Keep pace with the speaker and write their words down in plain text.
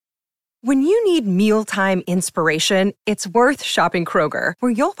When you need mealtime inspiration, it's worth shopping Kroger,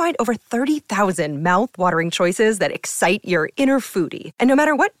 where you'll find over 30,000 mouth-watering choices that excite your inner foodie. And no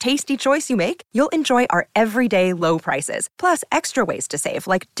matter what tasty choice you make, you'll enjoy our everyday low prices, plus extra ways to save,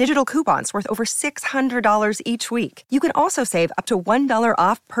 like digital coupons worth over $600 each week. You can also save up to $1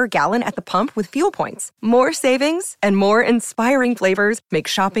 off per gallon at the pump with fuel points. More savings and more inspiring flavors make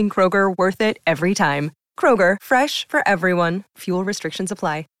shopping Kroger worth it every time. Kroger, fresh for everyone. Fuel restrictions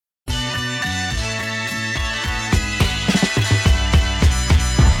apply.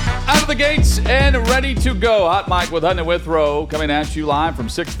 Out of the gates and ready to go. Hot Mike with Hutton and Withrow coming at you live from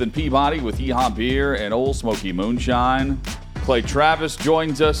 6th and Peabody with Yeehaw Beer and Old Smoky Moonshine. Clay Travis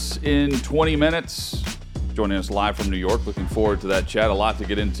joins us in 20 minutes. Joining us live from New York. Looking forward to that chat. A lot to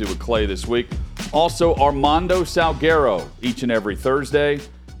get into with Clay this week. Also, Armando Salguero each and every Thursday.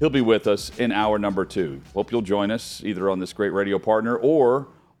 He'll be with us in hour number 2. Hope you'll join us either on this great radio partner or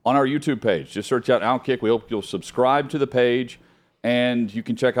on our YouTube page. Just search out Outkick. We hope you'll subscribe to the page. And you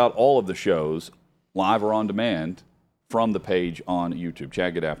can check out all of the shows live or on demand from the page on YouTube.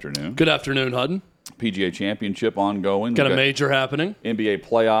 Chad, good afternoon. Good afternoon, Hutton. PGA Championship ongoing. Got a major happening. NBA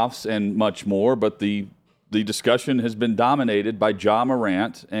playoffs and much more. But the discussion has been dominated by Ja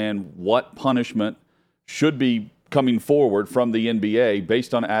Morant and what punishment should be coming forward from the NBA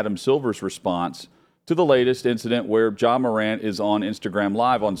based on Adam Silver's response to the latest incident where Ja Morant is on Instagram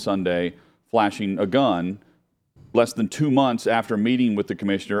Live on Sunday flashing a gun less than 2 months after meeting with the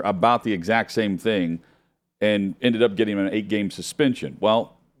commissioner about the exact same thing and ended up getting an 8-game suspension.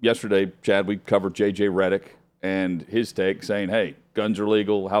 Well, yesterday, Chad, we covered J.J. Redick and his take saying, hey, guns are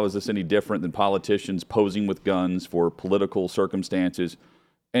legal. How is this any different than politicians posing with guns for political circumstances?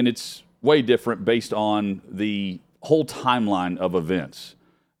 And it's way different based on the whole timeline of events.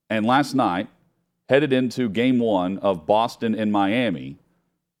 And last night, headed into Game 1 of Boston and Miami,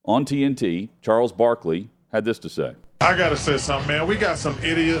 on TNT, Charles Barkley had this to say. I gotta say something, man. We got some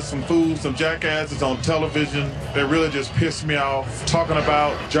idiots, some fools, some jackasses on television that really just piss me off. Talking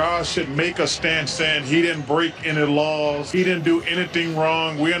about Josh should make a stand saying he didn't break any laws. He didn't do anything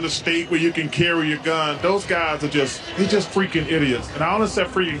wrong. We're in the state where you can carry your gun. Those guys are just freaking idiots. And I only say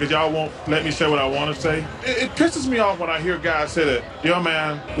freaking because y'all won't let me say what I want to say. It pisses me off when I hear guys say that, yo,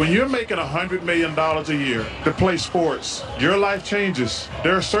 man, when you're making $100 million a year to play sports, your life changes.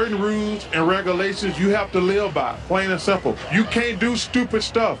 There are certain rules and regulations you have to live by, plain and simple. You can't do stupid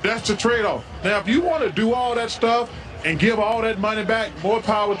stuff. That's the trade-off. Now, if you want to do all that stuff and give all that money back, more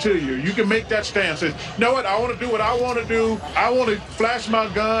power to you. You can make that stand. Say, you know what? I want to do what I want to do. I want to flash my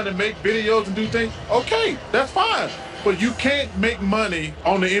gun and make videos and do things. Okay, that's fine. But you can't make money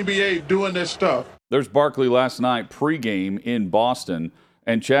on the NBA doing this stuff. There's Barkley last night pregame in Boston.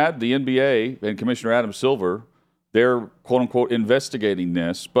 And Chad, the NBA and Commissioner Adam Silver, they're quote-unquote investigating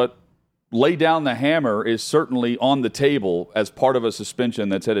this. But lay down the hammer is certainly on the table as part of a suspension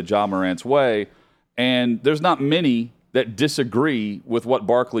that's headed Ja Morant's way. And there's not many that disagree with what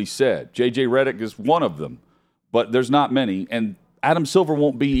Barkley said. J.J. Redick is one of them, but there's not many. And Adam Silver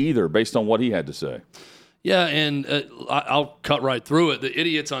won't be either based on what he had to say. Yeah, and I'll cut right through it. The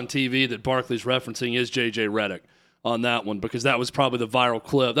idiots on TV that Barkley's referencing is J.J. Redick on that one because that was probably the viral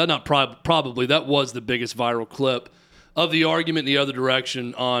clip. That was the biggest viral clip of the argument in the other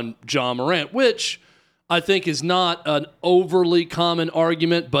direction on Ja Morant, which I think is not an overly common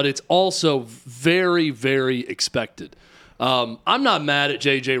argument, but it's also very, very expected. I'm not mad at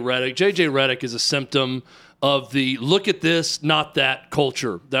J.J. Redick. J.J. Redick is a symptom of the look at this, not that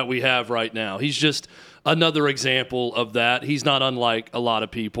culture that we have right now. He's just another example of that. He's not unlike a lot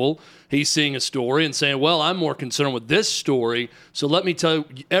of people. He's seeing a story and saying, well, I'm more concerned with this story, so let me tell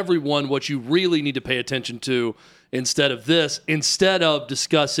everyone what you really need to pay attention to instead of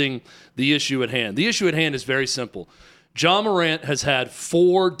discussing the issue at hand. The issue at hand is very simple. Ja Morant has had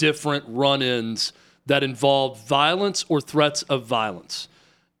 4 different run-ins that involve violence or threats of violence.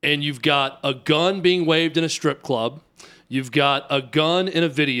 And you've got a gun being waved in a strip club. You've got a gun in a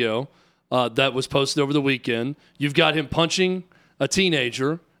video that was posted over the weekend. You've got him punching a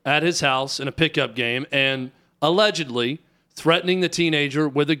teenager at his house in a pickup game and allegedly threatening the teenager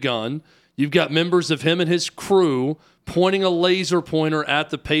with a gun. You've got members of him and his crew pointing a laser pointer at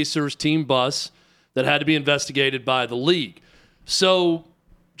the Pacers team bus that had to be investigated by the league. So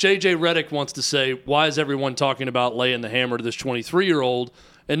J.J. Redick wants to say, why is everyone talking about laying the hammer to this 23-year-old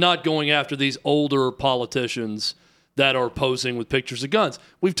and not going after these older politicians that are posing with pictures of guns?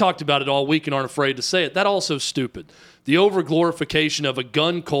 We've talked about it all week and aren't afraid to say it. That's also stupid. The overglorification of a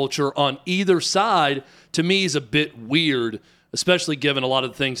gun culture on either side, to me, is a bit weird, especially given a lot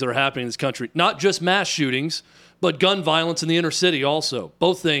of the things that are happening in this country. Not just mass shootings, but gun violence in the inner city also.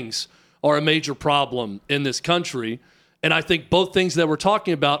 Both things are a major problem in this country. And I think both things that we're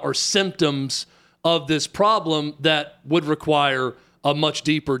talking about are symptoms of this problem that would require a much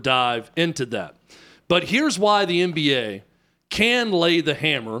deeper dive into that. But here's why the NBA can lay the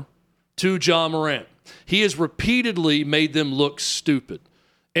hammer to Ja Morant. He has repeatedly made them look stupid.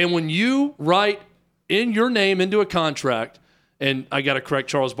 And when you write in your name into a contract, and I got to correct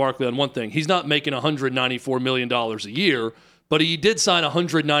Charles Barkley on one thing, he's not making $194 million a year, but he did sign a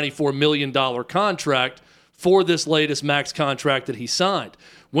 $194 million contract for this latest max contract that he signed.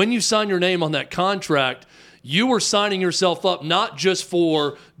 When you sign your name on that contract, you are signing yourself up not just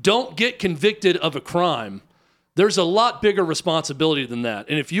for don't get convicted of a crime. There's a lot bigger responsibility than that.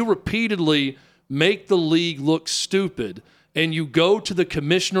 And if you repeatedly make the league look stupid and you go to the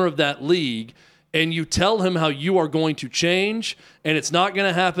commissioner of that league and you tell him how you are going to change and it's not going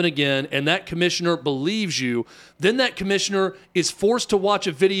to happen again, and that commissioner believes you, then that commissioner is forced to watch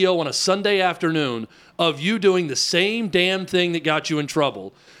a video on a Sunday afternoon of you doing the same damn thing that got you in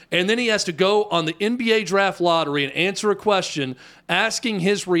trouble. And then he has to go on the NBA draft lottery and answer a question asking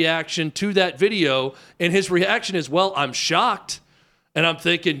his reaction to that video. And his reaction is, well, I'm shocked. And I'm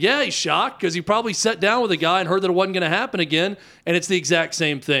thinking, yeah, he's shocked because he probably sat down with a guy and heard that it wasn't going to happen again. And it's the exact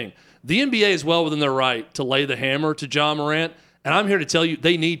same thing. The NBA is well within their right to lay the hammer to Ja Morant. And I'm here to tell you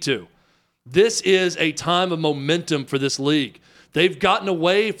they need to. This is a time of momentum for this league. They've gotten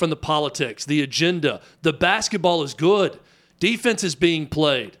away from the politics, the agenda. The basketball is good. Defense is being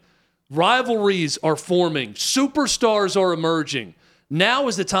played. Rivalries are forming. Superstars are emerging. Now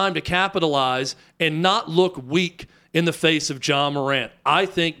is the time to capitalize and not look weak in the face of Ja Morant. I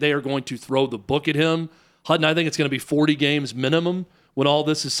think they are going to throw the book at him. Hutton, I think it's going to be 40 games minimum when all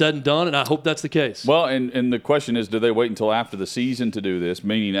this is said and done, and I hope that's the case. Well, and the question is, do they wait until after the season to do this,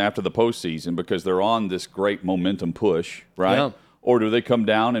 meaning after the postseason, because they're on this great momentum push, right? Yeah. Or do they come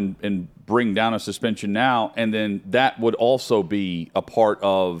down and bring down a suspension now, and then that would also be a part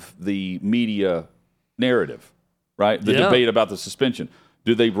of the media narrative, right? The debate about the suspension.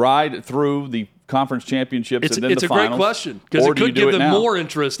 Do they ride through the conference championships and then the finals? It's a great question because it could give them more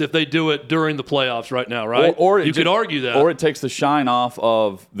interest if they do it during the playoffs right now, right? Or you could argue that. Or it takes the shine off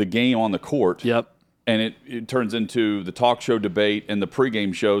of the game on the court. Yep. And it turns into the talk show debate and the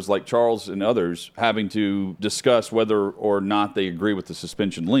pregame shows like Charles and others having to discuss whether or not they agree with the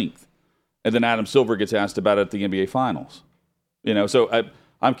suspension length. And then Adam Silver gets asked about it at the NBA Finals. You know, so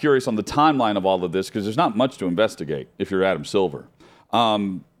I'm curious on the timeline of all of this because there's not much to investigate if you're Adam Silver.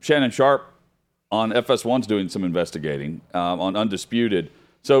 Shannon Sharp on FS1's doing some investigating on Undisputed.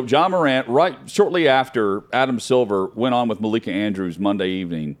 So Ja Morant, right shortly after Adam Silver went on with Malika Andrews Monday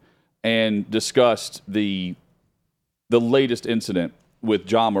evening and discussed the latest incident with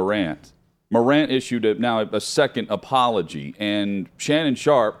Ja Morant. Morant issued a second apology, and Shannon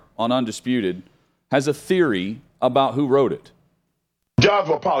Sharp on Undisputed has a theory about who wrote it. Ja's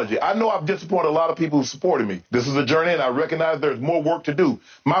apology. I know I've disappointed a lot of people who supported me. This is a journey, and I recognize there's more work to do.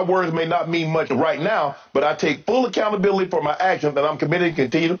 My words may not mean much right now, but I take full accountability for my actions, and I'm committed to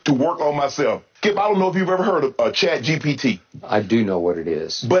continue to work on myself. Skip, I don't know if you've ever heard of ChatGPT. I do know what it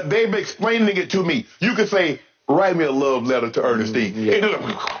is. But they've explaining it to me. You could say, write me a love letter to Ernestine.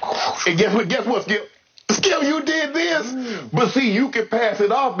 And guess what, Skip? Skip, you did this. But see, you can pass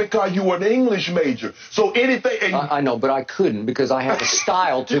it off because you were an English major. So anything. And I know, but I couldn't because I have a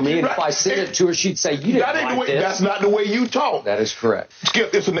style to me. And if I sent it to her, she'd say, you didn't write this. That's not the way you talk. That is correct.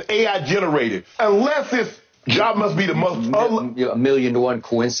 Skip, it's an AI generated. Unless it's job must be the most... A million to one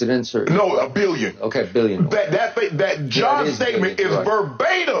coincidence? Or No, a billion. Okay, billion. That job statement is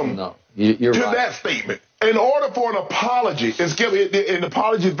verbatim you're to right. that statement. In order for an apology, an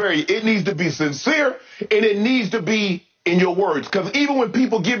apology is it needs to be sincere and it needs to be in your words. Because even when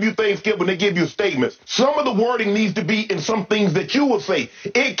people give you things, when they give you statements, some of the wording needs to be in some things that you will say.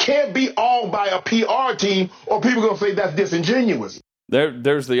 It can't be all by a PR team or people going to say that's disingenuous.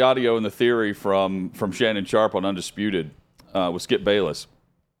 There's the audio and the theory from Shannon Sharp on Undisputed with Skip Bayless.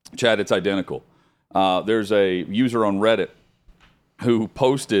 Chad, it's identical. There's a user on Reddit who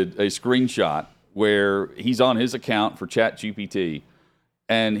posted a screenshot where he's on his account for ChatGPT,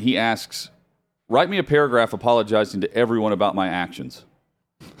 and he asks, write me a paragraph apologizing to everyone about my actions.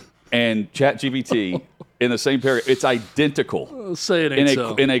 And ChatGPT, in the same paragraph, it's identical. Say it ain't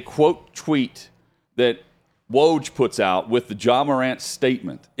so. In a quote tweet that Woj puts out with the Ja Morant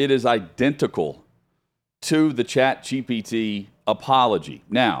statement, it is identical to the ChatGPT apology.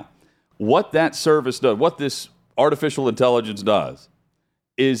 Now, what that service does, what this artificial intelligence does,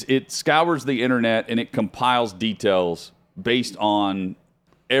 is it scours the internet and it compiles details based on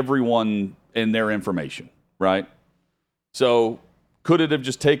everyone and their information, right? So Could it have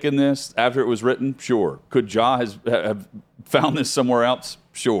just taken this after it was written? Sure. Could Ja have found this somewhere else?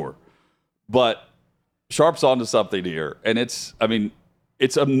 Sure. But Sharp's onto something here, and it's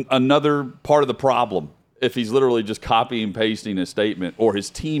another part of the problem if he's literally just copying and pasting a statement, or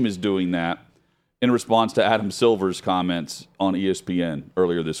his team is doing that in response to Adam Silver's comments on ESPN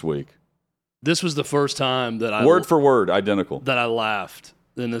earlier this week. This was the first time that word for word identical, that I laughed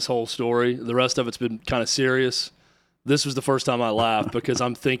in this whole story. The rest of it's been kind of serious. This was the first time I laughed because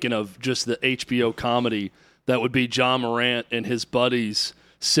I'm thinking of just the HBO comedy that would be John Morant and his buddies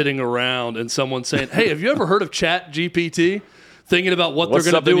sitting around and someone saying, "Hey, have you ever heard of ChatGPT?" Thinking about what they're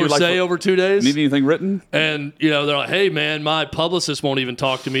going to do or say over 2 days. Need anything written? And, they're like, "Hey, man, my publicist won't even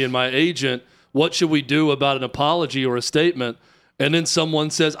talk to me and my agent. What should we do about an apology or a statement?" And then someone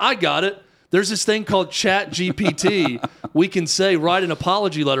says, "I got it. There's this thing called ChatGPT. We can say, write an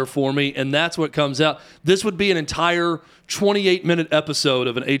apology letter for me," and that's what comes out. This would be an entire 28-minute episode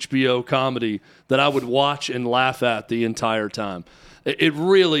of an HBO comedy that I would watch and laugh at the entire time. It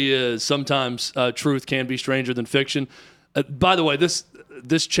really is. Sometimes truth can be stranger than fiction. By the way, this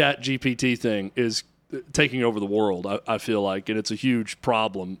ChatGPT thing is taking over the world, I feel like, and it's a huge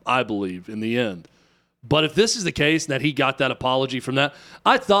problem, I believe, in the end. But if this is the case, that he got that apology from that,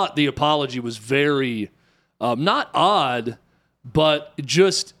 I thought the apology was very, not odd, but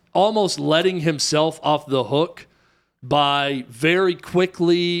just almost letting himself off the hook by very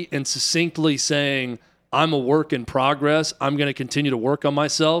quickly and succinctly saying, "I'm a work in progress. I'm going to continue to work on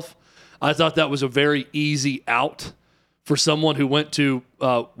myself." I thought that was a very easy out for someone who went to,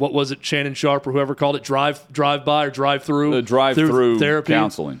 what was it, Shannon Sharp or whoever called it, drive-by or drive-through? Drive-through therapy.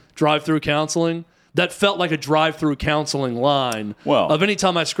 counseling. Drive-through counseling. That felt like a drive-through counseling line. Well, of any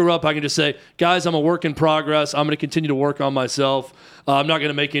time I screw up, I can just say, "Guys, I'm a work in progress. I'm going to continue to work on myself. I'm not going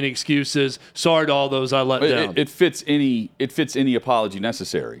to make any excuses. Sorry to all those I let down." It fits any apology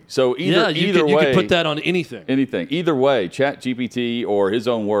necessary. So either way, you could put that on anything. Anything. Either way, ChatGPT or his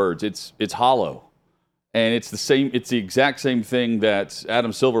own words, it's hollow. And it's the exact same thing that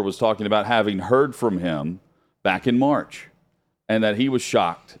Adam Silver was talking about, having heard from him back in March, and that he was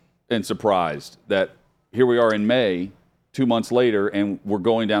shocked and surprised that here we are in May, 2 months later, and we're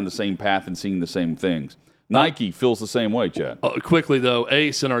going down the same path and seeing the same things. Nike feels the same way, Chad. Quickly, though,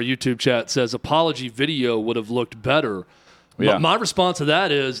 Ace in our YouTube chat says apology video would have looked better. Yeah. My response to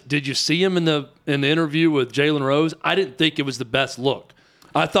that is, did you see him in the interview with Jalen Rose? I didn't think it was the best look.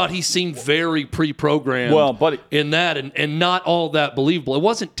 I thought he seemed very pre-programmed in that and not all that believable. It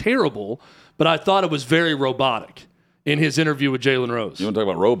wasn't terrible, but I thought it was very robotic in his interview with Jalen Rose. You want to talk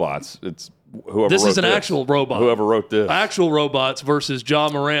about robots? It's whoever this wrote is an this. Actual robot. Whoever wrote this. Actual robots versus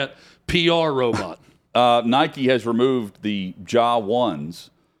John Morant, PR robot. Nike has removed the Ja 1s,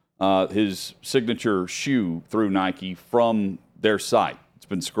 his signature shoe through Nike, from their site. It's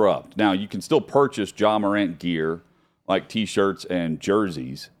been scrubbed. Now, you can still purchase Ja Morant gear, like T-shirts and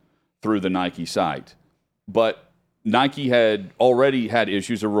jerseys, through the Nike site. But Nike had already had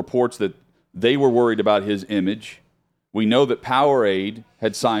issues or reports that they were worried about his image. We know that Powerade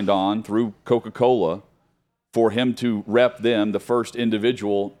had signed on through Coca-Cola for him to rep them, the first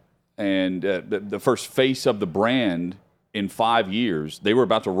individual and the first face of the brand in 5 years. They were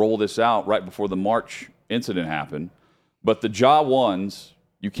about to roll this out right before the March incident happened. But the Ja 1s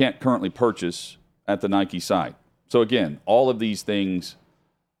you can't currently purchase at the Nike site. So again, all of these things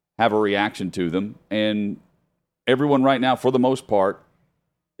have a reaction to them. And everyone right now, for the most part,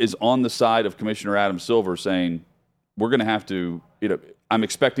 is on the side of Commissioner Adam Silver saying, we're going to have to, I'm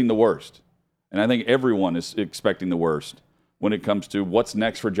expecting the worst. And I think everyone is expecting the worst when it comes to what's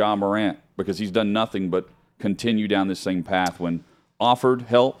next for Ja Morant, because he's done nothing but continue down this same path when offered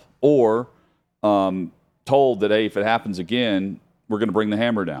help or told that, hey, if it happens again, we're going to bring the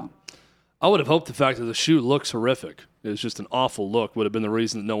hammer down. I would have hoped the fact that the shoe looks horrific, it's just an awful look, would have been the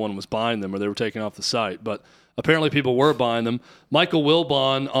reason that no one was buying them or they were taken off the site. But apparently people were buying them. Michael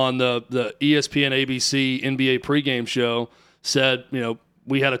Wilbon on the ESPN ABC NBA pregame show said,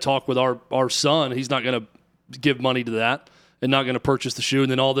 we had a talk with our son. He's not going to give money to that and not going to purchase the shoe.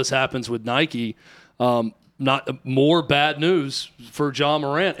 And then all this happens with Nike. Not more bad news for Ja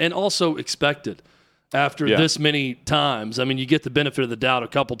Morant, and also expected after this many times. I mean, you get the benefit of the doubt a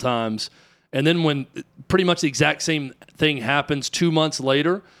couple times. And then when pretty much the exact same thing happens 2 months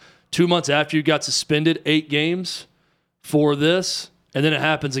later, 2 months after you got suspended 8 games for this, and then it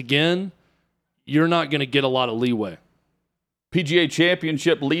happens again, you're not going to get a lot of leeway. PGA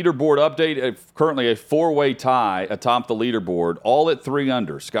Championship leaderboard update. Currently a 4-way tie atop the leaderboard, all at 3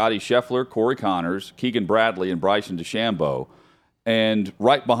 under. Scotty Scheffler, Corey Connors, Keegan Bradley, and Bryson DeChambeau. And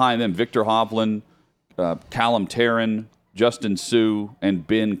right behind them, Victor Hovland, Callum Tarrant, Justin Sue, and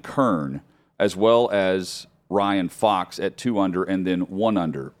Ben Kern, as well as Ryan Fox at 2 under and then 1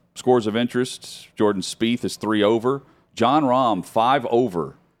 under. Scores of interest, Jordan Spieth is 3 over. Jon Rahm, 5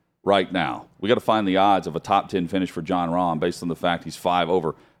 over right now. We got to find the odds of a top 10 finish for Jon Rahm based on the fact he's 5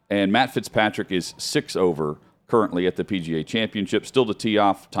 over. And Matt Fitzpatrick is 6 over currently at the PGA Championship. Still to tee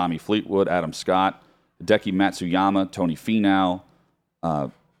off, Tommy Fleetwood, Adam Scott, Hideki Matsuyama, Tony Finau,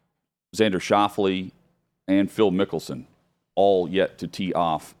 Xander Schauffele, and Phil Mickelson, all yet to tee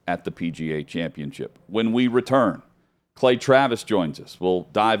off at the PGA Championship. When we return, Clay Travis joins us. We'll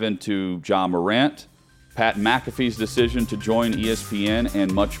dive into Ja Morant, Pat McAfee's decision to join ESPN,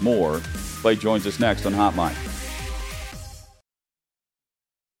 and much more. Clay joins us next on Hot Mic.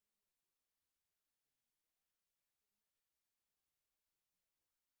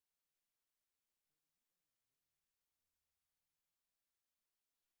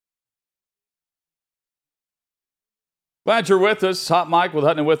 Glad you're with us. Hot Mic with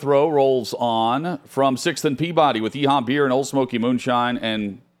Hutton and Withrow rolls on from 6th and Peabody with Yeehaw Beer and Old Smoky Moonshine,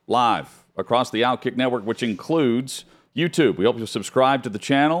 and live across the Outkick Network, which includes YouTube. We hope you'll subscribe to the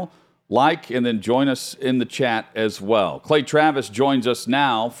channel, like, and then join us in the chat as well. Clay Travis joins us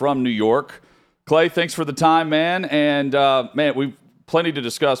now from New York. Clay, thanks for the time, man. And, man, we've plenty to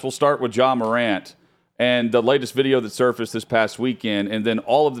discuss. We'll start with Ja Morant and the latest video that surfaced this past weekend, and then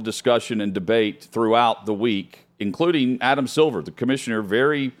all of the discussion and debate throughout the week, including Adam Silver, the commissioner,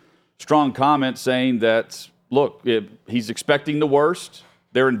 very strong comment saying that, look, he's expecting the worst.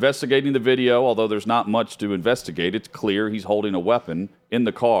 They're investigating the video, although there's not much to investigate. It's clear he's holding a weapon in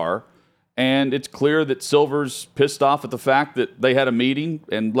the car. And it's clear that Silver's pissed off at the fact that they had a meeting,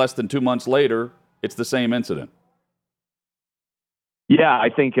 and less than 2 months later, it's the same incident. Yeah, I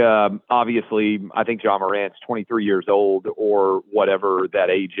think, obviously, I think Ja Morant's 23 years old or whatever that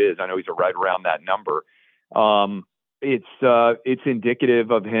age is. I know he's right around that number. It's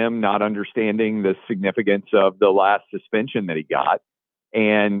indicative of him not understanding the significance of the last suspension that he got.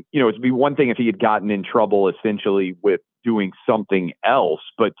 And, you know, it'd be one thing if he had gotten in trouble essentially with doing something else,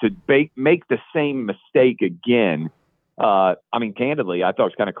 but to make the same mistake again, I mean, candidly, I thought it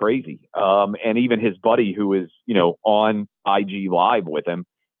was kind of crazy. And even his buddy who is, you know, on IG Live with him,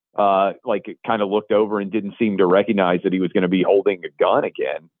 like kind of looked over and didn't seem to recognize that he was going to be holding a gun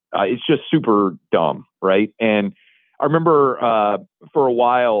again. It's just super dumb, right? And I remember for a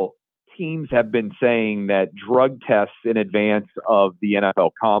while, teams have been saying that drug tests in advance of the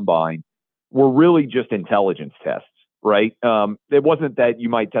NFL Combine were really just intelligence tests, right? It wasn't that you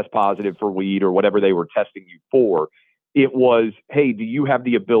might test positive for weed or whatever they were testing you for. It was, hey, do you have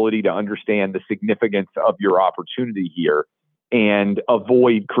the ability to understand the significance of your opportunity here and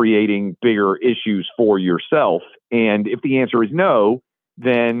avoid creating bigger issues for yourself? And if the answer is no,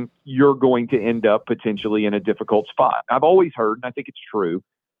 then you're going to end up potentially in a difficult spot. I've always heard, and I think it's true,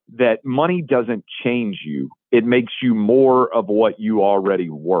 that money doesn't change you. It makes you more of what you already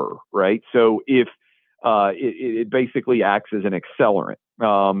were, right? So if it basically acts as an accelerant.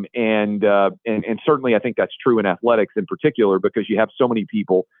 And certainly I think that's true in athletics in particular, because you have so many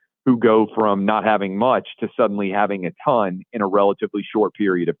people who go from not having much to suddenly having a ton in a relatively short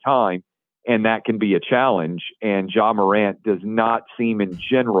period of time. And that can be a challenge. And Ja Morant does not seem in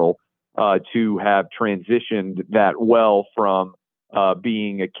general to have transitioned that well from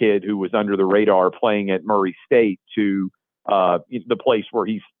being a kid who was under the radar playing at Murray State to the place where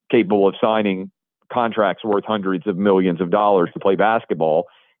he's capable of signing contracts worth hundreds of millions of dollars to play basketball.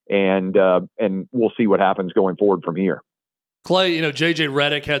 And we'll see what happens going forward from here. Clay, you know, JJ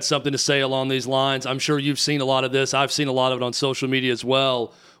Redick had something to say along these lines. I'm sure you've seen a lot of this. I've seen a lot of it on social media as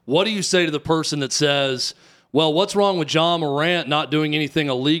well. What do you say to the person that says, well, what's wrong with Ja Morant not doing anything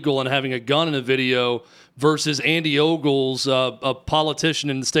illegal and having a gun in a video versus Andy Ogles, a politician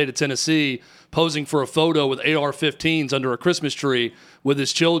in the state of Tennessee, posing for a photo with AR-15s under a Christmas tree with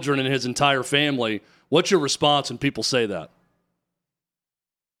his children and his entire family? What's your response when people say that?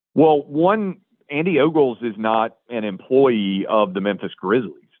 Well, Andy Ogles is not an employee of the Memphis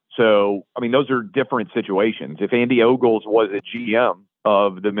Grizzlies. So, I mean, those are different situations. If Andy Ogles was a GM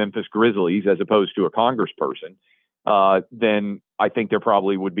of the Memphis Grizzlies as opposed to a congressperson, then I think there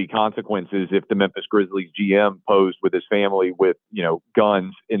probably would be consequences if the Memphis Grizzlies GM posed with his family with, you know,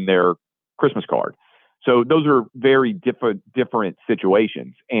 guns in their Christmas card. So those are very different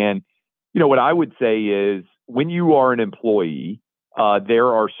situations. And, you know, what I would say is when you are an employee, there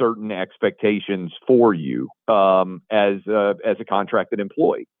are certain expectations for you as a contracted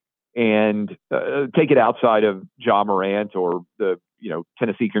employee. And take it outside of Ja Morant or the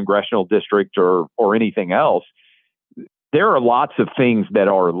Tennessee Congressional District or anything else. There are lots of things that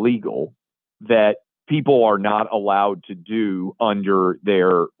are legal that people are not allowed to do under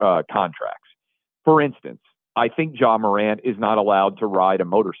their contracts. For instance, I think Ja Morant is not allowed to ride a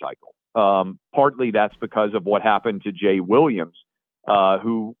motorcycle. Partly that's because of what happened to Jay Williams,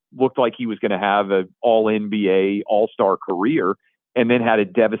 who looked like he was going to have an all-NBA, all-star career, and then had a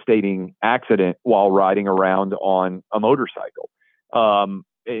devastating accident while riding around on a motorcycle.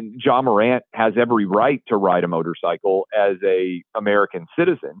 And Ja Morant has every right to ride a motorcycle as a American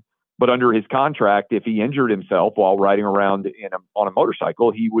citizen, but under his contract, if he injured himself while riding around on a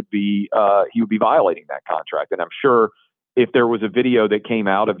motorcycle, he would be violating that contract. And I'm sure if there was a video that came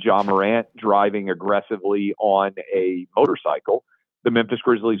out of Ja Morant driving aggressively on a motorcycle, the Memphis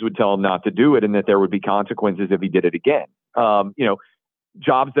Grizzlies would tell him not to do it and that there would be consequences if he did it again.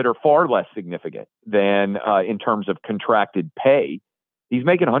 Jobs that are far less significant than in terms of contracted pay. He's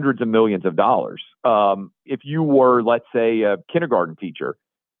making hundreds of millions of dollars. If you were, let's say, a kindergarten teacher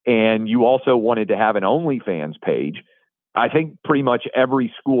and you also wanted to have an OnlyFans page, I think pretty much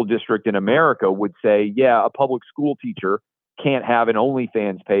every school district in America would say, yeah, a public school teacher can't have an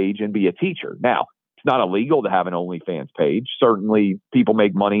OnlyFans page and be a teacher. Now, it's not illegal to have an OnlyFans page. Certainly people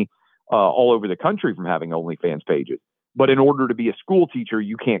make money all over the country from having OnlyFans pages. But in order to be a school teacher,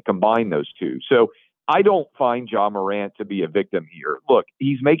 you can't combine those two. So I don't find Ja Morant to be a victim here. Look,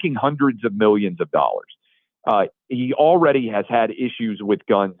 he's making hundreds of millions of dollars. He already has had issues with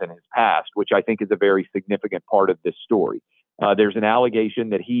guns in his past, which I think is a very significant part of this story. There's an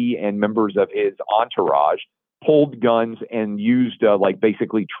allegation that he and members of his entourage pulled guns and used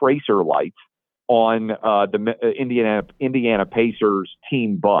basically tracer lights on the Indiana Pacers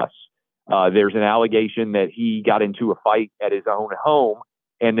team bus. There's an allegation that he got into a fight at his own home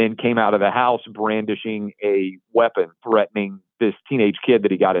and then came out of the house brandishing a weapon, threatening this teenage kid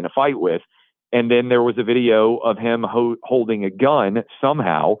that he got in a fight with. And then there was a video of him holding a gun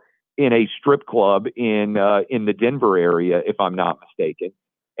somehow in a strip club in the Denver area, if I'm not mistaken.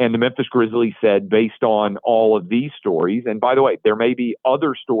 And the Memphis Grizzlies said, based on all of these stories, and by the way, there may be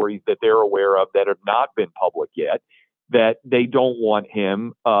other stories that they're aware of that have not been public yet, that they don't want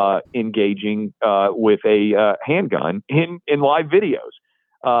him engaging with a handgun in live videos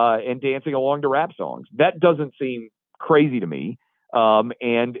and dancing along to rap songs. That doesn't seem crazy to me.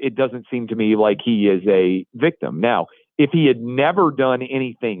 And it doesn't seem to me like he is a victim. Now, if he had never done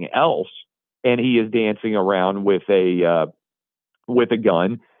anything else and he is dancing around with a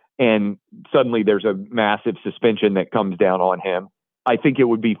gun and suddenly there's a massive suspension that comes down on him, I think it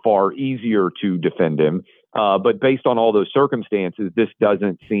would be far easier to defend him. But based on all those circumstances, this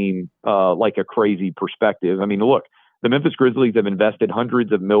doesn't seem like a crazy perspective. I mean, look, the Memphis Grizzlies have invested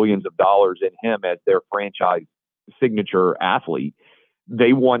hundreds of millions of dollars in him as their franchise signature athlete.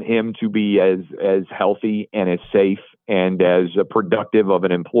 They want him to be as healthy and as safe and as productive of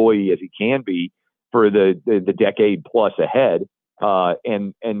an employee as he can be for the decade plus ahead.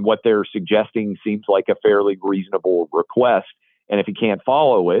 And what they're suggesting seems like a fairly reasonable request. And if he can't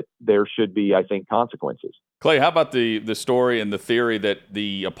follow it, there should be, I think, consequences. Clay, how about the story and the theory that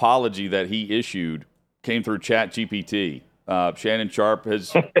the apology that he issued came through ChatGPT? Shannon Sharp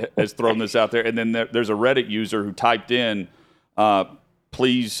has thrown this out there. And then there's a Reddit user who typed in,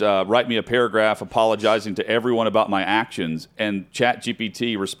 please write me a paragraph apologizing to everyone about my actions. And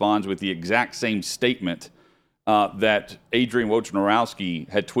ChatGPT responds with the exact same statement that Adrian Wojnarowski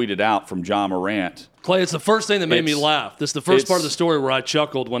had tweeted out from Ja Morant. Clay, it's the first thing that made me laugh. This is the first part of the story where I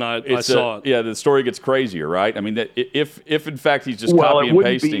chuckled when I saw it. Yeah, the story gets crazier, right? I mean, if in fact he's just copy and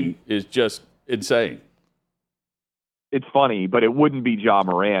pasting is just insane. It's funny, but it wouldn't be Ja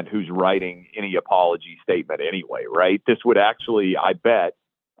Morant who's writing any apology statement anyway, right? This would actually, I bet,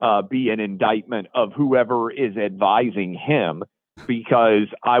 be an indictment of whoever is advising him, because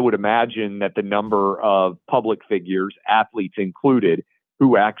I would imagine that the number of public figures, athletes included,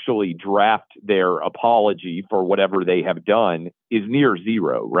 who actually draft their apology for whatever they have done is near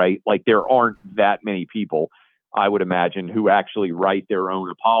zero, right? Like there aren't that many people, I would imagine, who actually write their own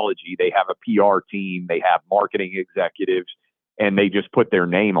apology. They have a PR team, they have marketing executives, and they just put their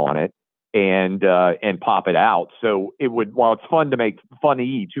name on it and pop it out. So it would, while it's fun to make fun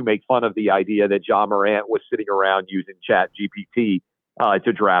of the idea that Ja Morant was sitting around using ChatGPT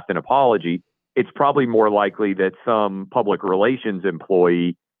to draft an apology, it's probably more likely that some public relations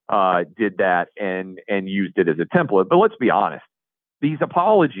employee did that and used it as a template. But let's be honest, these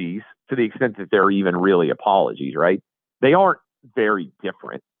apologies, to the extent that they're even really apologies, right? They aren't very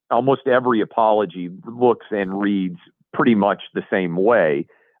different. Almost every apology looks and reads pretty much the same way.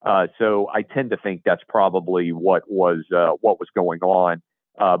 So I tend to think that's probably what was going on.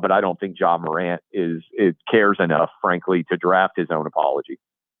 But I don't think Ja Morant cares enough, frankly, to draft his own apology.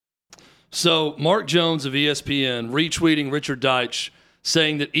 So Mark Jones of ESPN retweeting Richard Deitch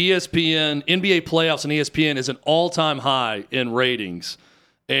saying that ESPN, NBA playoffs and ESPN is an all-time high in ratings.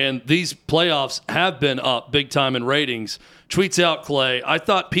 And these playoffs have been up big time in ratings. Tweets out, Clay, I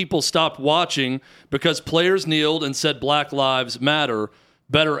thought people stopped watching because players kneeled and said Black Lives Matter.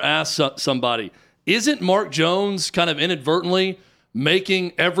 Better ask somebody. Isn't Mark Jones kind of inadvertently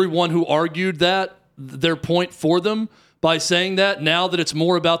making everyone who argued that their point for them by saying that now that it's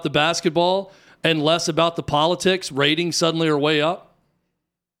more about the basketball and less about the politics, ratings suddenly are way up?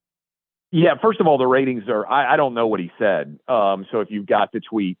 Yeah, first of all, the ratings are, I don't know what he said. So if you've got the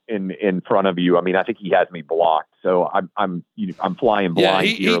tweet in front of you, I mean, I think he has me blocked. So I'm flying blind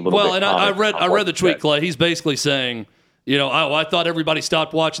here a little bit. Well, and I read the tweet, Clay. He's basically saying, I thought everybody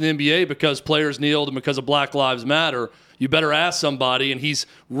stopped watching the NBA because players kneeled and because of Black Lives Matter. You better ask somebody. And he's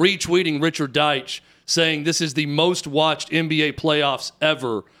retweeting Richard Deitch saying this is the most watched NBA playoffs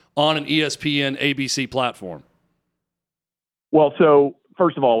ever on an ESPN ABC platform. Well, so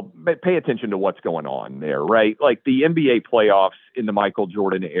first of all, pay attention to what's going on there, right? Like the NBA playoffs in the Michael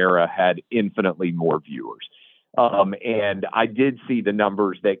Jordan era had infinitely more viewers. And I did see the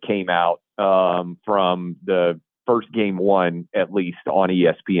numbers that came out from the first game one, at least on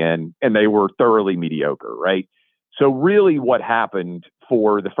ESPN, and they were thoroughly mediocre, right? So really what happened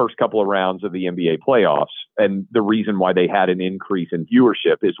for the first couple of rounds of the NBA playoffs, and the reason why they had an increase in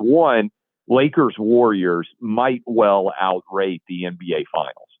viewership is, one, Lakers Warriors might well outrate the NBA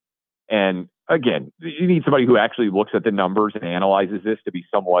Finals. And again, you need somebody who actually looks at the numbers and analyzes this to be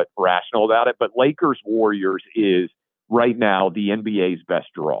somewhat rational about it. But Lakers Warriors is right now the NBA's best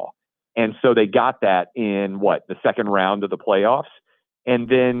draw. And so they got that in the second round of the playoffs. And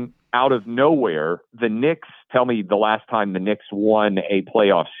then out of nowhere, the Knicks, tell me the last time the Knicks won a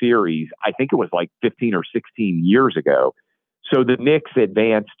playoff series, I think it was like 15 or 16 years ago. So the Knicks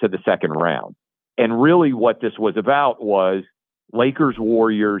advanced to the second round. And really what this was about was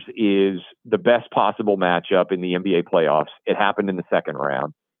Lakers-Warriors is the best possible matchup in the NBA playoffs. It happened in the second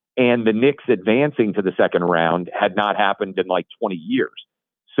round. And the Knicks advancing to the second round had not happened in like 20 years.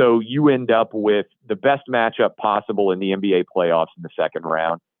 So you end up with the best matchup possible in the NBA playoffs in the second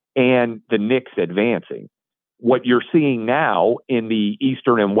round and the Knicks advancing. What you're seeing now in the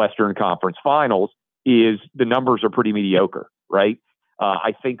Eastern and Western Conference Finals is the numbers are pretty mediocre, right?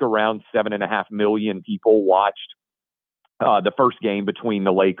 I think around 7.5 million people watched the first game between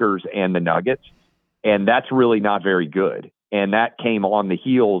the Lakers and the Nuggets, and that's really not very good. And that came on the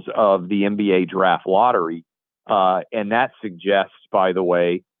heels of the NBA draft lottery, and that suggests, by the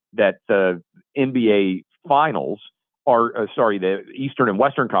way, that the NBA finals the Eastern and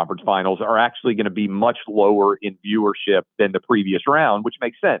Western Conference Finals are actually going to be much lower in viewership than the previous round, which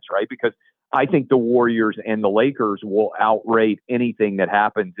makes sense, right? Because I think the Warriors and the Lakers will outrate anything that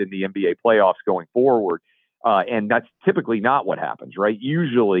happens in the NBA playoffs going forward. And that's typically not what happens, right?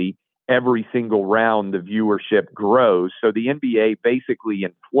 Usually every single round, the viewership grows. So the NBA basically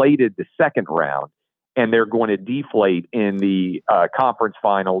inflated the second round, and they're going to deflate in the conference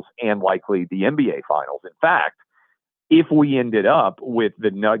finals and likely the NBA finals. In fact, if we ended up with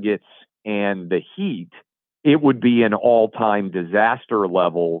the Nuggets and the Heat, it would be an all-time disaster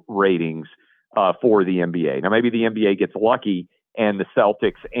level ratings for the NBA. Now, maybe the NBA gets lucky and the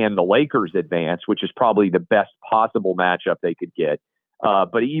Celtics and the Lakers advance, which is probably the best possible matchup they could get.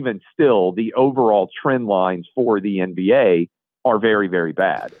 But even still, the overall trend lines for the NBA are very, very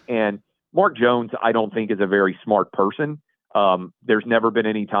bad. And Mark Jones, I don't think, is a very smart person. There's never been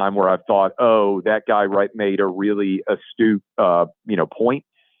any time where I've thought, that guy made a really astute, point.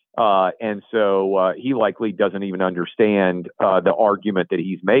 And so he likely doesn't even understand the argument that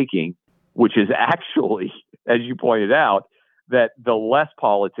he's making, which is actually, as you pointed out, that the less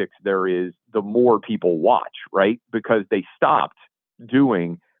politics there is, the more people watch, right? Because they stopped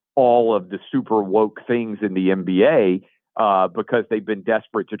doing all of the super woke things in the NBA because they've been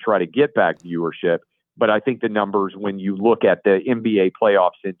desperate to try to get back viewership. But I think the numbers, when you look at the NBA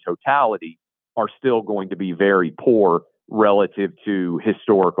playoffs in totality, are still going to be very poor relative to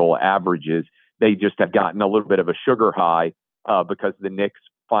historical averages. They just have gotten a little bit of a sugar high because the Knicks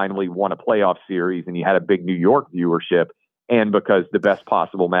finally won a playoff series and you had a big New York viewership, and because the best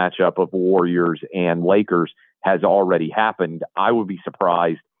possible matchup of Warriors and Lakers has already happened. I would be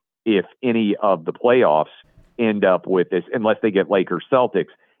surprised if any of the playoffs end up with this, unless they get Lakers Celtics,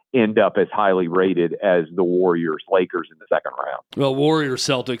 end up as highly rated as the Warriors-Lakers in the second round. Well,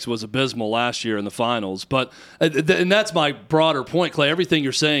 Warriors-Celtics was abysmal last year in the finals. But and that's my broader point, Clay. Everything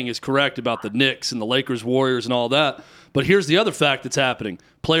you're saying is correct about the Knicks and the Lakers-Warriors and all that. But here's the other fact that's happening.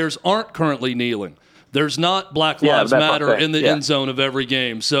 Players aren't currently kneeling. There's not Black Lives that's what I'm Matter saying. in the end zone of every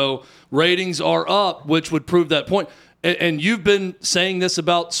game. So ratings are up, which would prove that point. And you've been saying this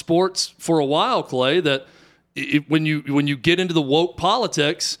about sports for a while, Clay, that when you get into the woke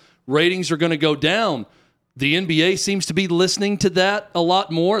politics, ratings are going to go down. The NBA seems to be listening to that a lot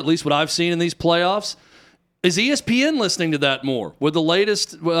more, at least what I've seen in these playoffs. Is ESPN listening to that more? With the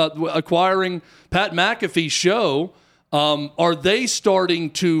latest acquiring Pat McAfee's show, are they starting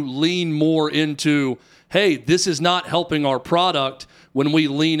to lean more into, hey, this is not helping our product when we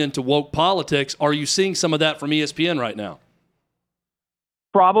lean into woke politics? Are you seeing some of that from ESPN right now?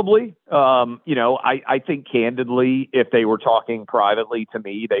 Probably. I think candidly, if they were talking privately to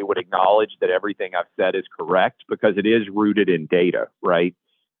me, they would acknowledge that everything I've said is correct because it is rooted in data, right?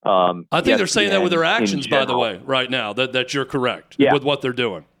 I think they're saying that with their actions, by the way, right now, that you're correct with what they're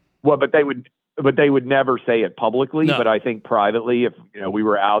doing. Well, but they would never say it publicly. No. But I think privately, if we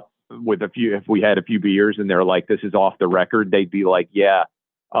were out with if we had a few beers and they're like, this is off the record, they'd be like,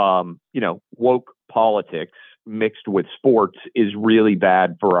 woke politics mixed with sports is really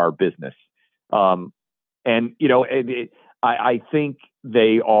bad for our business. I think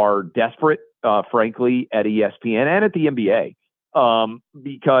they are desperate, frankly, at ESPN and at the NBA,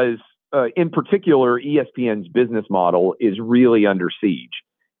 because in particular, ESPN's business model is really under siege.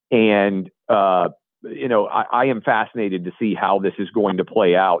 And, I am fascinated to see how this is going to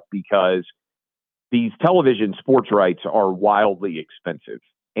play out because these television sports rights are wildly expensive.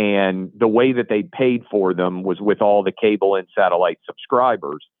 And the way that they paid for them was with all the cable and satellite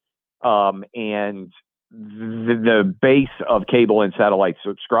subscribers. And the base of cable and satellite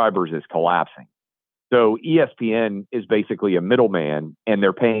subscribers is collapsing. So ESPN is basically a middleman, and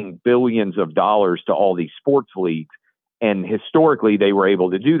they're paying billions of dollars to all these sports leagues. And historically, they were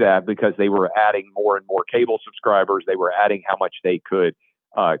able to do that because they were adding more and more cable subscribers. They were adding how much they could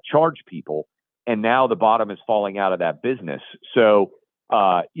charge people. And now the bottom is falling out of that business. So,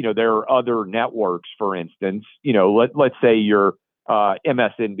 there are other networks, for instance, let's say you're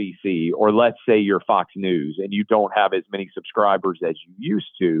MSNBC, or let's say you're Fox News, and you don't have as many subscribers as you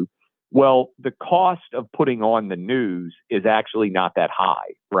used to. Well, the cost of putting on the news is actually not that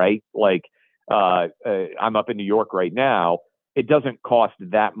high, right? Like, I'm up in New York right now. It doesn't cost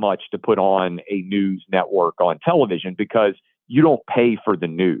that much to put on a news network on television because you don't pay for the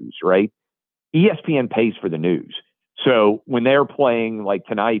news, right? ESPN pays for the news. So when they're playing, like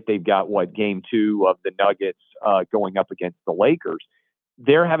tonight, they've got game 2 of the Nuggets going up against the Lakers.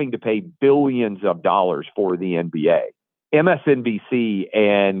 They're having to pay billions of dollars for the NBA. MSNBC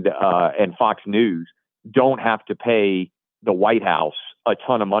and Fox News don't have to pay the White House a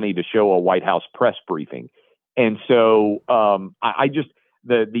ton of money to show a White House press briefing. And so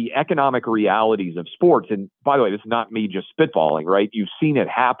the economic realities of sports, and by the way, this is not me just spitballing, right? You've seen it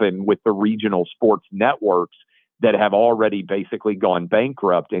happen with the regional sports networks that have already basically gone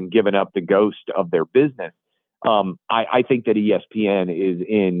bankrupt and given up the ghost of their business. I think that ESPN is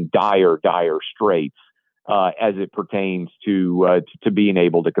in dire straits as it pertains to being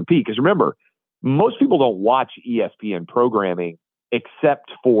able to compete. Because remember, most people don't watch ESPN programming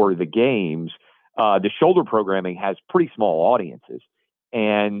except for the games. The shoulder programming has pretty small audiences,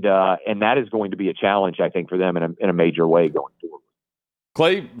 and that is going to be a challenge, I think, for them in a major way going forward.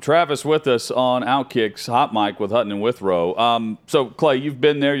 Clay Travis with us on Outkick's Hot Mic with Hutton and Withrow. So, Clay, you've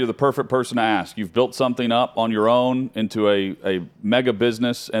been there. You're the perfect person to ask. You've built something up on your own into a mega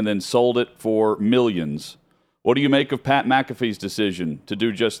business and then sold it for millions. What do you make of Pat McAfee's decision to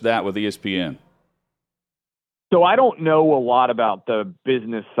do just that with ESPN? So I don't know a lot about the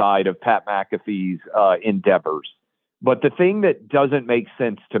business side of Pat McAfee's endeavors. But the thing that doesn't make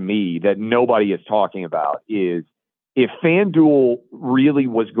sense to me that nobody is talking about is if FanDuel really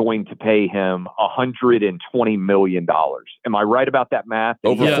was going to pay him $120 million. Am I right about that math?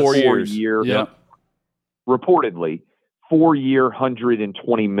 Over 4 years. Yep. Reportedly, 4-year,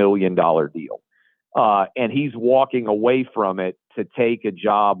 $120 million deal. And he's walking away from it to take a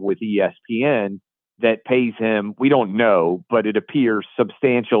job with ESPN that pays him, we don't know, but it appears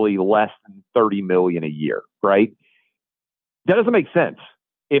substantially less than $30 million a year, right? That doesn't make sense.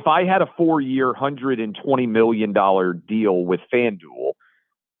 If I had a 4-year, $120 million deal with FanDuel,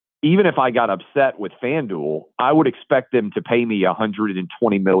 even if I got upset with FanDuel, I would expect them to pay me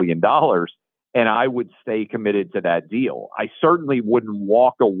 $120 million, and I would stay committed to that deal. I certainly wouldn't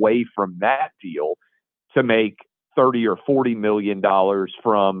walk away from that deal to make $30 or $40 million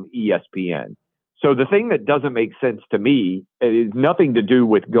from ESPN. So the thing that doesn't make sense to me is nothing to do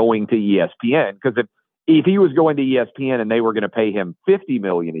with going to ESPN, because if he was going to ESPN and they were going to pay him $50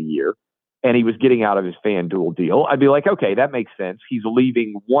 million a year and he was getting out of his FanDuel deal, I'd be like, okay, that makes sense. He's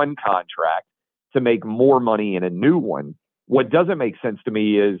leaving one contract to make more money in a new one. What doesn't make sense to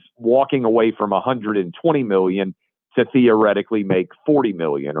me is walking away from $120 million to theoretically make $40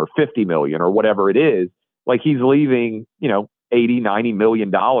 million or $50 million or whatever it is. Like he's leaving, $80, $90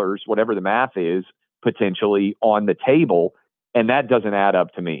 million, whatever the math is, potentially on the table. And that doesn't add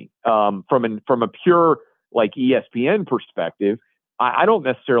up to me. From a pure like ESPN perspective, I don't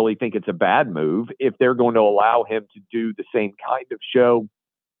necessarily think it's a bad move if they're going to allow him to do the same kind of show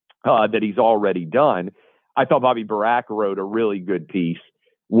that he's already done. I thought Bobby Barack wrote a really good piece,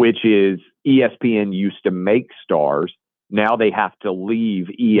 which is ESPN used to make stars. Now they have to leave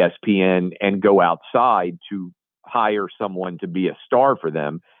ESPN and go outside to hire someone to be a star for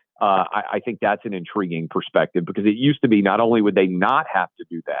them. I think that's an intriguing perspective because it used to be not only would they not have to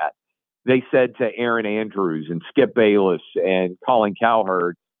do that, they said to Aaron Andrews and Skip Bayless and Colin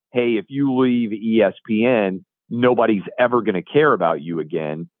Cowherd, hey, if you leave ESPN, nobody's ever going to care about you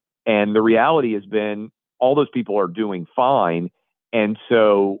again. And the reality has been all those people are doing fine. And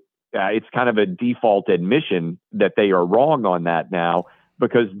so it's kind of a default admission that they are wrong on that now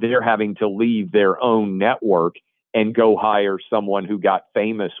because they're having to leave their own network and go hire someone who got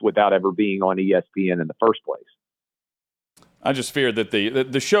famous without ever being on ESPN in the first place. I just fear that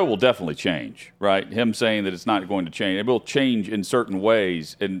the show will definitely change, right? Him saying that it's not going to change. It will change in certain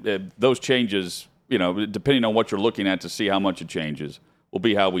ways, and those changes, depending on what you're looking at to see how much it changes, will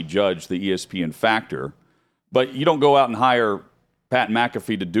be how we judge the ESPN factor. But you don't go out and hire Pat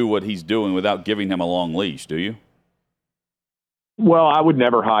McAfee to do what he's doing without giving him a long leash, do you? Well, I would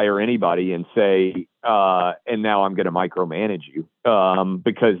never hire anybody and say, and now I'm going to micromanage you,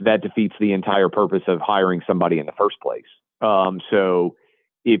 because that defeats the entire purpose of hiring somebody in the first place. So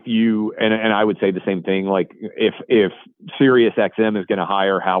if you, and I would say the same thing, like if Sirius XM is going to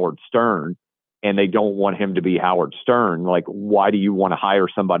hire Howard Stern and they don't want him to be Howard Stern, like, why do you want to hire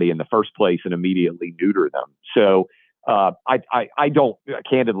somebody in the first place and immediately neuter them? So, I don't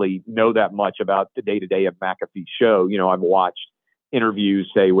candidly know that much about the day-to-day of McAfee's show. I've watched interviews,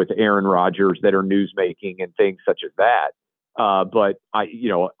 say, with Aaron Rodgers that are newsmaking and things such as that. But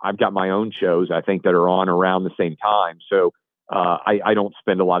I've got my own shows, I think, that are on around the same time. So I don't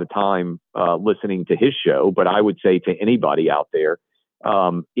spend a lot of time listening to his show, but I would say to anybody out there,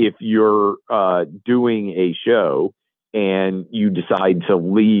 if you're doing a show and you decide to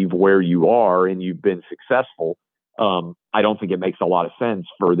leave where you are and you've been successful, I don't think it makes a lot of sense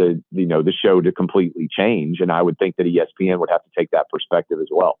for the show to completely change. And I would think that ESPN would have to take that perspective as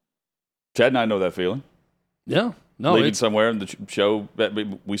well. Chad and I know that feeling. Yeah. No, leaving somewhere in the show that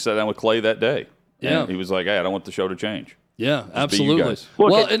we sat down with Clay that day. Yeah. And he was like, hey, I don't want the show to change. Yeah, absolutely.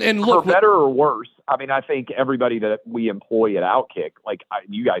 Look, for better or worse, I mean, I think everybody that we employ at Outkick,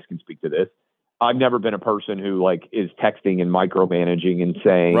 you guys can speak to this. I've never been a person who is texting and micromanaging and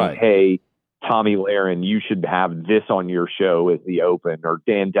saying, right, hey, Tommy Lahren, you should have this on your show as the open, or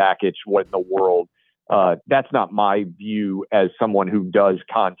Dan Dakich, what in the world? That's not my view as someone who does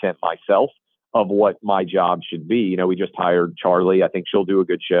content myself of what my job should be. We just hired Charlie. I think she'll do a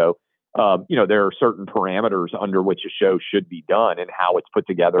good show. There are certain parameters under which a show should be done and how it's put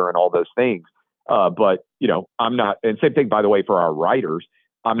together and all those things. But I'm not, and same thing, by the way, for our writers,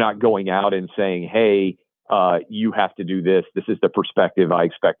 I'm not going out and saying, hey, you have to do this. This is the perspective I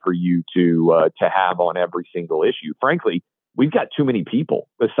expect for you to have on every single issue. Frankly, we've got too many people.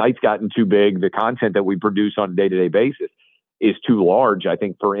 The site's gotten too big. The content that we produce on a day-to-day basis is too large, I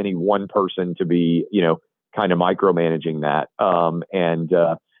think, for any one person to be, kind of micromanaging that.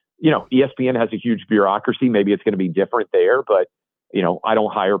 ESPN has a huge bureaucracy. Maybe it's going to be different there, but, I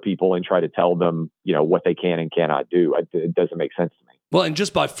don't hire people and try to tell them, what they can and cannot do. It doesn't make sense to me. Well, and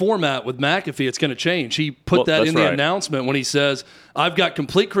just by format with McAfee, it's going to change. He put that in the announcement when he says, I've got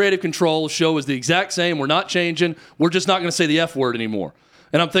complete creative control. The show is the exact same. We're not changing. We're just not going to say the F word anymore.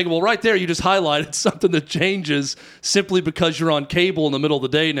 And I'm thinking, well, right there, you just highlighted something that changes simply because you're on cable in the middle of the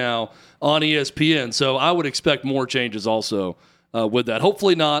day now on ESPN. So I would expect more changes also with that.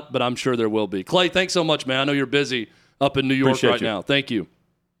 Hopefully not, but I'm sure there will be. Clay, thanks so much, man. I know you're busy up in New York now. Thank you.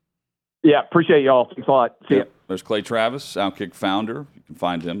 Yeah, appreciate y'all. Thanks a lot. See ya. There's Clay Travis, Outkick founder. You can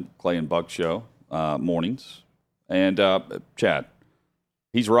find him, Clay and Buck Show, mornings. And Chad,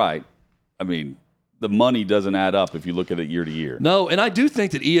 he's right. I mean, the money doesn't add up if you look at it year to year. No, and I do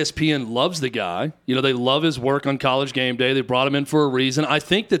think that ESPN loves the guy. They love his work on College Game Day. They brought him in for a reason. I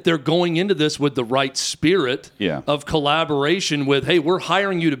think that they're going into this with the right spirit of collaboration with, hey, we're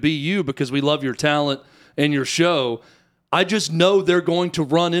hiring you to be you because we love your talent and your show. I just know they're going to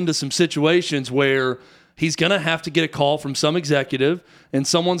run into some situations where he's going to have to get a call from some executive and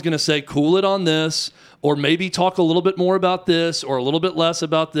someone's going to say, cool it on this, or maybe talk a little bit more about this or a little bit less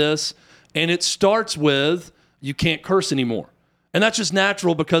about this. And it starts with you can't curse anymore. And that's just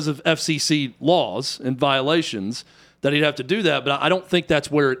natural because of FCC laws and violations that he'd have to do that. But I don't think that's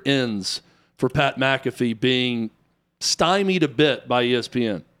where it ends for Pat McAfee being stymied a bit by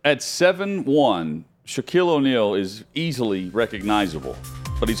ESPN. At 7'1", Shaquille O'Neal is easily recognizable,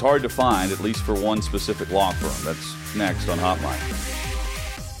 but he's hard to find, at least for one specific law firm. That's next on Hot Mic.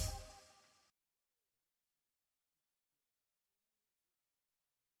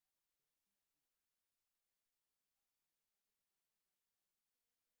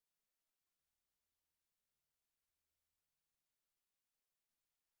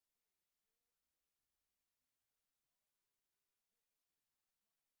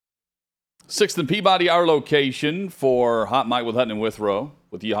 Sixth and Peabody, our location for Hot Mic with Hutton and Withrow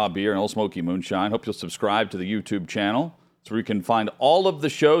with Yeehaw Beer and Old Smoky Moonshine. Hope you'll subscribe to the YouTube channel so you can find all of the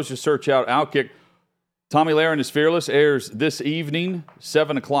shows. Just search out Outkick. Tommy Lahren is Fearless airs this evening,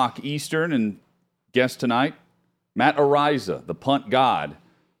 7 o'clock Eastern. And guest tonight, Matt Ariza, the punt god,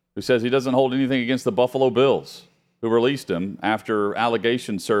 who says he doesn't hold anything against the Buffalo Bills, who released him after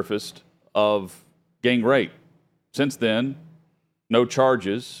allegations surfaced of gang rape. Since then, no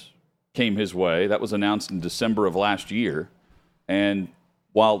charges came his way. That was announced in December of last year. And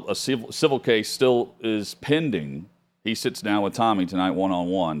while a civil case still is pending, he sits down with Tommy tonight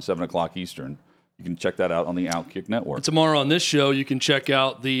one-on-one, 7 o'clock Eastern. You can check that out on the Outkick Network. And tomorrow on this show, you can check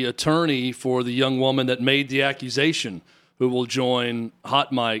out the attorney for the young woman that made the accusation, who will join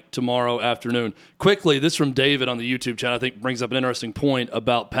Hot Mic tomorrow afternoon. Quickly, this from David on the YouTube channel, I think brings up an interesting point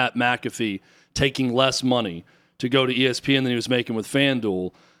about Pat McAfee taking less money to go to ESPN than he was making with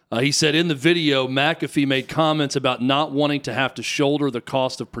FanDuel. He said in the video, McAfee made comments about not wanting to have to shoulder the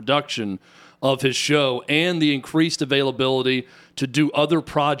cost of production of his show and the increased availability to do other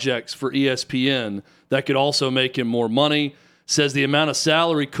projects for ESPN that could also make him more money. Says the amount of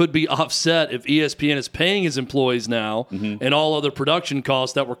salary could be offset if ESPN is paying his employees now and all other production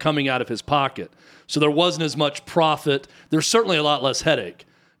costs that were coming out of his pocket. So there wasn't as much profit. There's certainly a lot less headache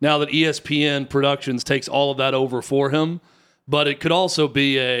now that ESPN Productions takes all of that over for him. But it could also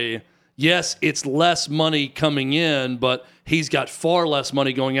be yes, it's less money coming in, but he's got far less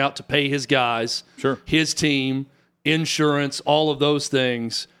money going out to pay his guys, his team, insurance, all of those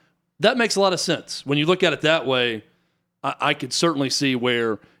things. That makes a lot of sense. When you look at it that way, I could certainly see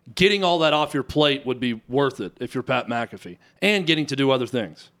where getting all that off your plate would be worth it if you're Pat McAfee and getting to do other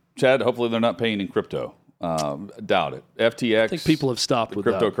things. Chad, hopefully they're not paying in crypto. Doubt it. FTX. I think people have stopped with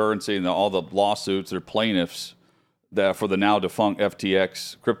cryptocurrency and all the lawsuits, they're plaintiffs for the now defunct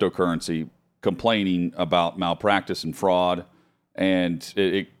FTX cryptocurrency complaining about malpractice and fraud, and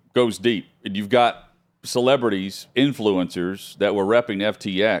it goes deep. You've got celebrities, influencers that were repping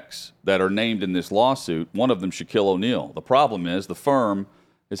FTX that are named in this lawsuit, one of them Shaquille O'Neal. The problem is the firm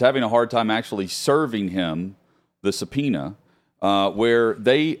is having a hard time actually serving him the subpoena, where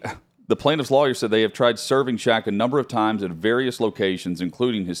the plaintiff's lawyer said they have tried serving Shaq a number of times at various locations,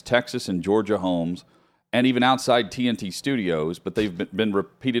 including his Texas and Georgia homes, and even outside TNT studios, but they've been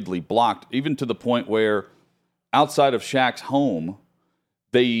repeatedly blocked, even to the point where outside of Shaq's home,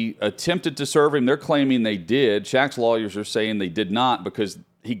 they attempted to serve him. They're claiming they did. Shaq's lawyers are saying they did not because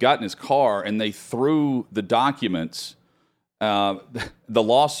he got in his car and they threw the documents, the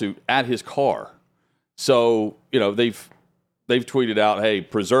lawsuit, at his car. So, they've tweeted out, hey,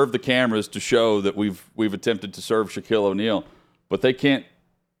 preserve the cameras to show that we've attempted to serve Shaquille O'Neal, but they can't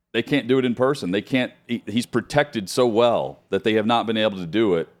do it in person. They can't. He's protected so well that they have not been able to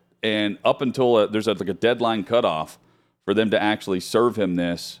do it. And up until there's a deadline cutoff for them to actually serve him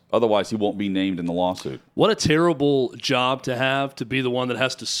this, otherwise he won't be named in the lawsuit. What a terrible job to have, to be the one that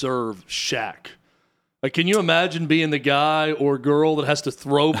has to serve Shaq. Like, can you imagine being the guy or girl that has to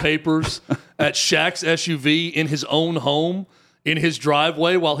throw papers at Shaq's SUV in his own home, in his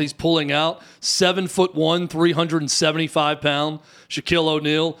driveway, while he's pulling out 7'1", 375-pound Shaquille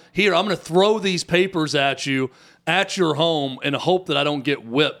O'Neal? Here, I'm going to throw these papers at you at your home and hope that I don't get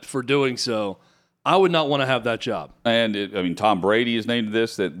whipped for doing so. I would not want to have that job. And Tom Brady is named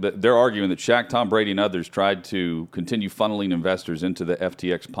this. That they're arguing that Shaq, Tom Brady, and others tried to continue funneling investors into the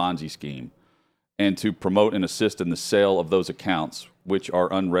FTX Ponzi scheme and to promote and assist in the sale of those accounts, which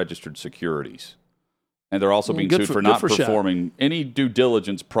are unregistered securities. And they're also being sued for not performing any due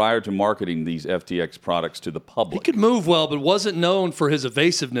diligence prior to marketing these FTX products to the public. He could move well, but wasn't known for his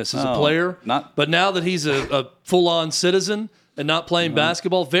evasiveness as a player. But now that he's a full-on citizen and not playing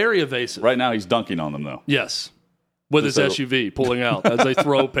basketball, very evasive. Right now he's dunking on them, though. Yes, with his SUV pulling out as they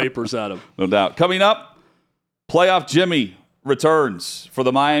throw papers at him. No doubt. Coming up, playoff Jimmy returns for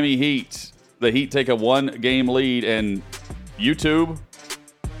the Miami Heat. The Heat take a one-game lead, and YouTube,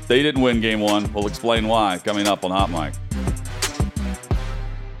 They didn't win game one. We'll explain why coming up on Hot Mic.